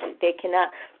for them.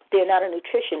 They're not a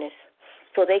nutritionist,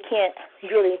 so they can't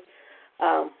really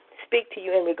speak to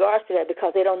you in regards to that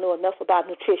because they don't know enough about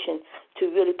nutrition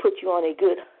to really put you on a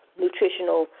good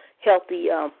nutritional, healthy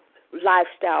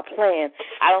lifestyle plan.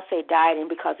 I don't say dieting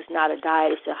because it's not a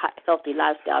diet, it's a healthy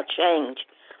lifestyle change.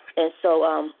 And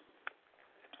so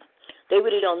they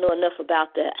really don't know enough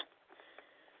about that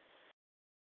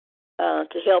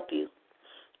to help you.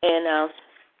 And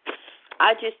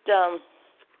I'm just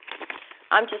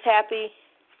happy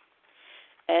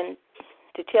and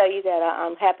to tell you that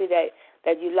I'm happy that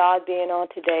you logged in on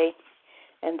today,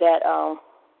 and that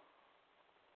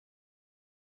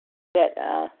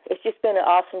it's just been an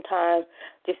awesome time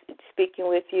just speaking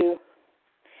with you,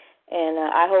 and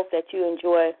I hope that you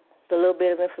enjoy the little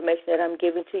bit of information that I'm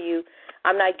giving to you.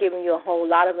 I'm not giving you a whole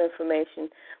lot of information,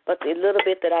 but the little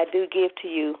bit that I do give to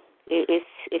you,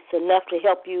 it's enough to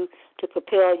help you, to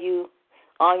propel you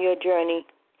on your journey,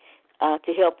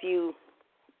 to help you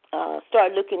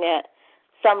start looking at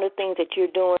some of the things that you're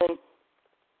doing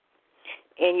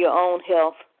in your own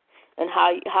health, and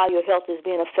how your health is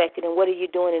being affected, and what are you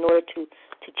doing in order to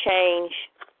change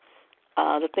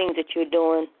the things that you're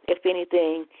doing, if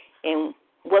anything, and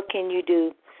what can you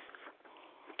do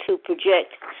to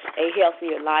project a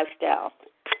healthier lifestyle.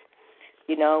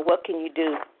 What can you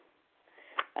do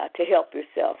to help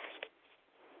yourself,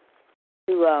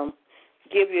 to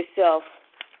give yourself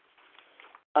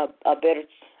a better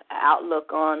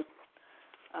outlook on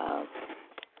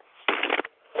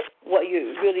what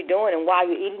you're really doing and why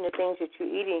you're eating the things that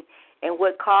you're eating, and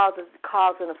what causes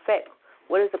cause and effect.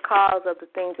 What is the cause of the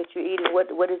things that you're eating?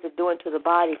 What is it doing to the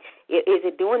body? Is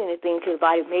it doing anything to the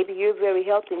body? Maybe you're very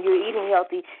healthy and you're eating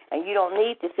healthy and you don't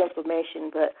need this information,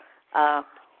 but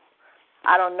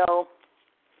I don't know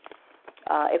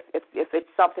if it's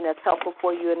something that's helpful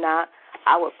for you or not.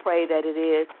 I would pray that it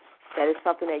is, that it's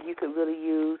something that you could really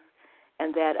use,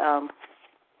 and that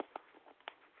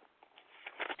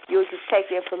you'll just take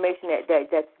the information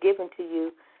that's given to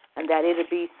you, and that it'll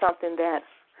be something that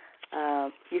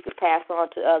you could pass on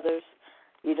to others.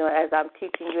 You know, as I'm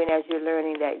teaching you and as you're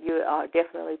learning, that you are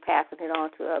definitely passing it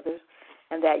on to others,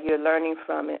 and that you're learning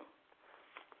from it,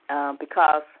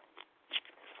 because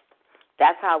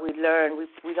that's how we learn.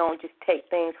 We don't just take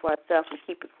things for ourselves and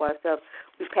keep it for ourselves.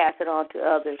 We pass it on to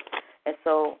others. And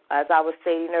so, as I was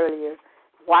stating earlier,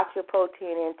 watch your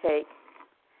protein intake,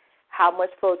 how much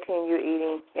protein you're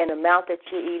eating, and the amount that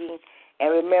you're eating.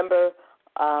 And remember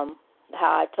how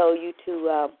I told you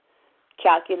to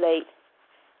calculate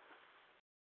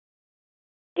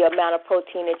the amount of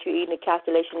protein that you're eating. The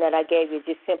calculation that I gave you is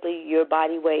just simply your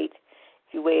body weight.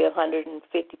 If you weigh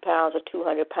 150 pounds or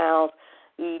 200 pounds,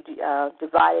 you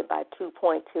divide it by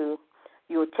 2.2.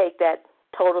 You will take that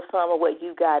total sum of what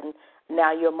you got, and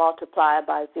now you'll multiply it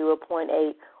by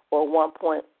 0.8 or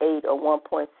 1.8 or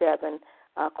 1.7,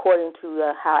 according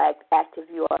to how active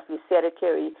you are. If you're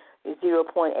sedentary,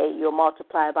 0.8, you'll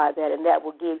multiply by that, and that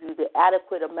will give you the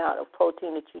adequate amount of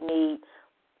protein that you need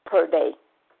per day.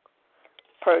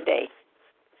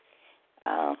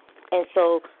 And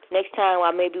so next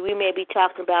time we may be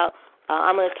talking about,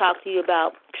 I'm going to talk to you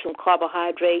about some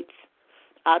carbohydrates.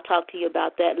 I'll talk to you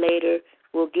about that later.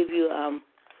 We'll give you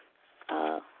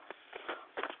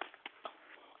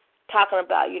talking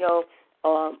about,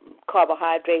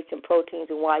 carbohydrates and proteins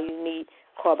and why you need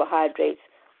carbohydrates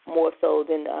more so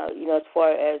than, as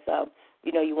far as,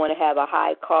 you want to have a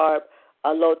high carb,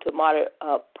 a low to moderate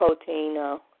protein,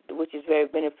 which is very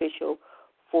beneficial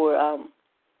for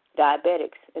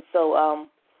diabetics. And so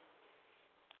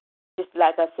just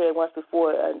like I said once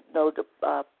before,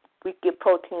 we get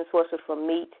protein sources from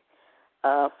meat,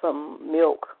 from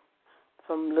milk,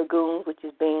 from legumes, which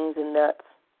is beans and nuts,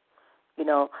 and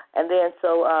then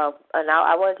and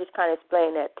I want to just kind of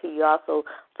explain that to you also.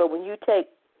 So when you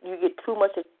get too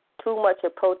much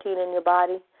of protein in your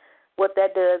body, what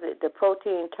that does is the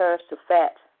protein turns to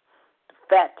fat. The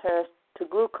fat turns to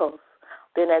glucose.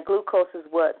 Then that glucose is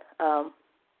what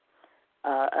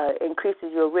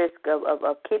increases your risk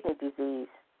of kidney disease.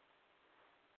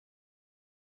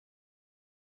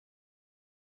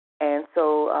 And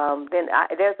so then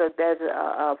there's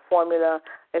a formula.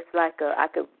 It's like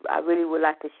I really would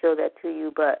like to show that to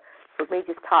you, but for me,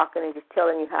 just talking and just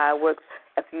telling you how it works.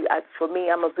 For me,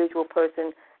 I'm a visual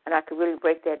person, and I could really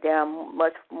break that down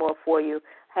much more for you.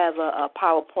 Have a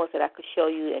PowerPoint that I could show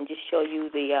you and just show you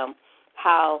the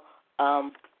how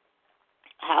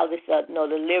this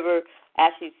the liver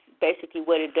actually basically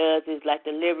what it does is like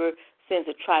the liver sends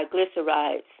the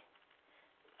triglycerides.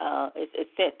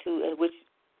 It's sent to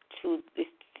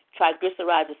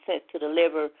triglycerides are sent to the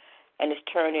liver and it's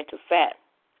turned into fat.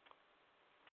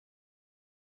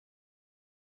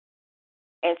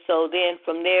 And so then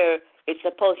from there, it's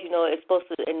supposed to,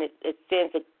 and it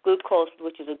sends a glucose,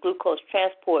 which is a glucose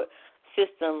transport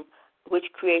system, which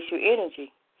creates your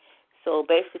energy. So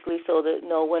basically,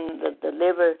 when the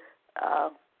liver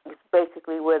is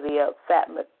basically where the fat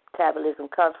metabolism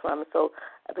comes from. So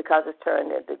because it's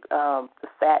turned, the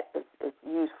fat is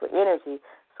used for energy.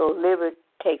 So liver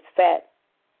takes fat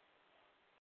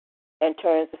and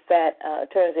turns the fat,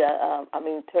 turns the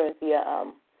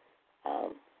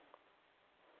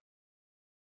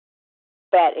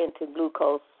fat into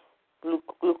glucose.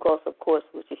 Glucose, of course,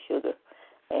 which is sugar.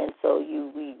 And so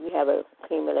we have an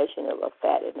accumulation of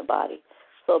fat in the body.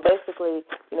 So basically,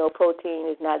 protein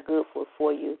is not good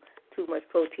for you. Too much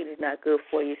protein is not good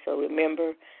for you. So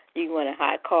remember, you want a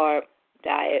high carb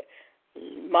diet,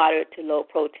 moderate to low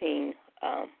protein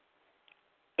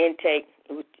intake,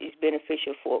 which is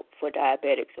beneficial for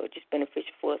diabetics, or just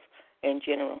beneficial for us in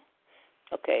general.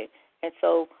 Okay, and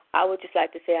so I would just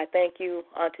like to say I thank you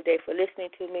today for listening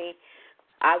to me.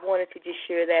 I wanted to just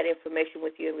share that information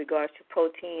with you in regards to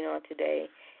protein on today.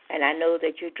 And I know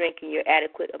that you're drinking your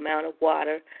adequate amount of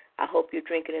water. I hope you're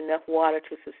drinking enough water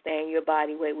to sustain your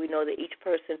body weight. We know that each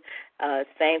person,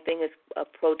 same thing as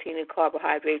protein and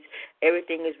carbohydrates,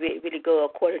 everything is really go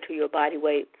according to your body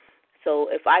weight. So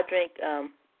if I drink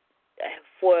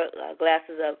 4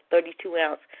 glasses of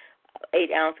 32-ounce,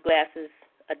 8-ounce glasses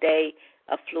a day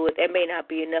of fluid, that may not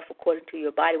be enough according to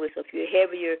your body weight. So if you're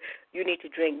heavier, you need to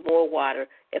drink more water.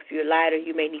 If you're lighter,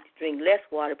 you may need to drink less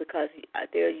water because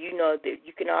there, that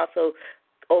you can also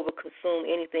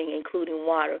overconsume anything, including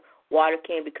water. Water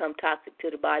can become toxic to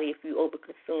the body if you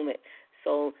overconsume it.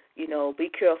 So, be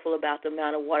careful about the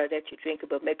amount of water that you're drinking,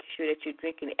 but making sure that you're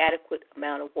drinking adequate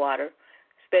amount of water,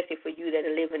 especially for you that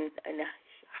are living in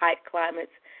hot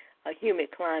climates,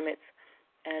 humid climates,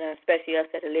 and especially us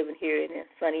that are living here in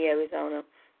sunny Arizona.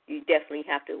 You definitely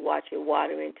have to watch your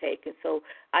water intake. And so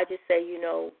I just say,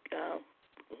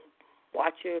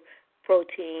 watch your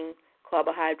protein,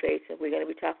 carbohydrates, and we're going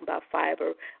to be talking about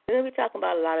fiber. We're going to be talking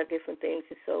about a lot of different things.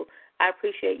 And so I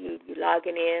appreciate you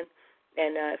logging in.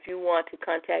 And if you want to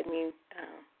contact me,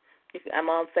 I'm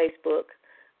on Facebook.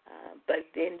 But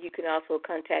then you can also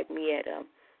contact me at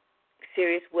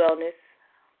S.E.R.E.O.U.S. Wellness,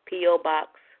 P.O.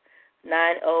 Box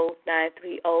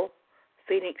 90930,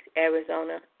 Phoenix,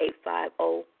 Arizona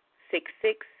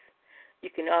 85066. You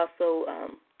can also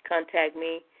contact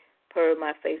me per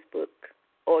my Facebook,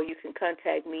 or you can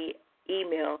contact me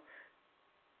email,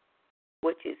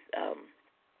 which is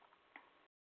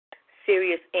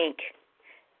S.E.R.E.O.U.S. Inc.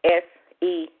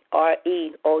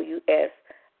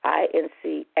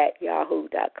 S.E.R.E.O.U.S.INC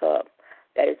 @yahoo.com.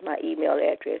 That is my email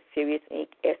address, S.E.R.E.O.U.S. Inc.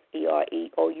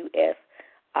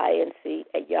 S.E.R.E.O.U.S.INC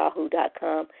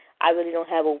 @yahoo.com. I really don't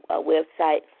have a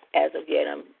website as of yet.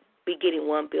 I'm getting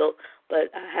one built,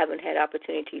 but I haven't had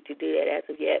opportunity to do that as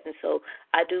of yet. And so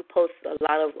I do post a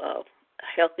lot of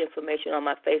health information on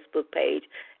my Facebook page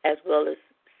as well as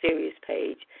S.E.R.E.O.U.S.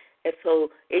 page. And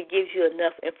so it gives you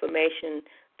enough information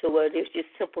to where there's just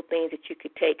simple things that you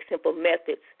could take, simple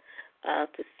methods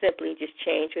to simply just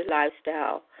change your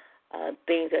lifestyle,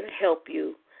 things that help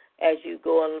you as you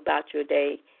go on about your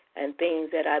day, and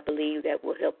things that I believe that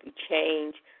will help you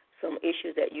change some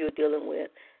issues that you're dealing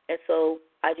with. And so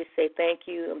I just say thank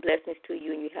you and blessings to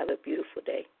you, and you have a beautiful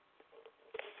day.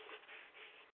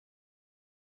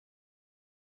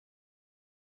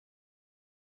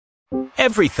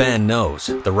 Every fan knows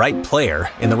the right player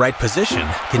in the right position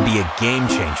can be a game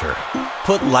changer.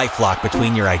 Put LifeLock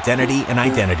between your identity and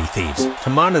identity thieves to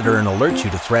monitor and alert you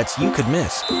to threats you could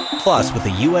miss. Plus, with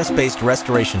a U.S.-based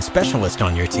restoration specialist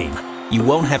on your team, you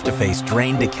won't have to face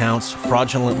drained accounts,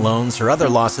 fraudulent loans, or other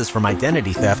losses from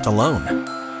identity theft alone.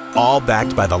 All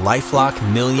backed by the LifeLock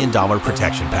 $1 Million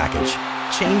Protection Package.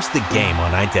 Change the game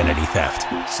on identity theft.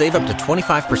 Save up to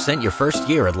 25% your first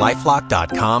year at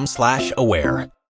LifeLock.com/aware.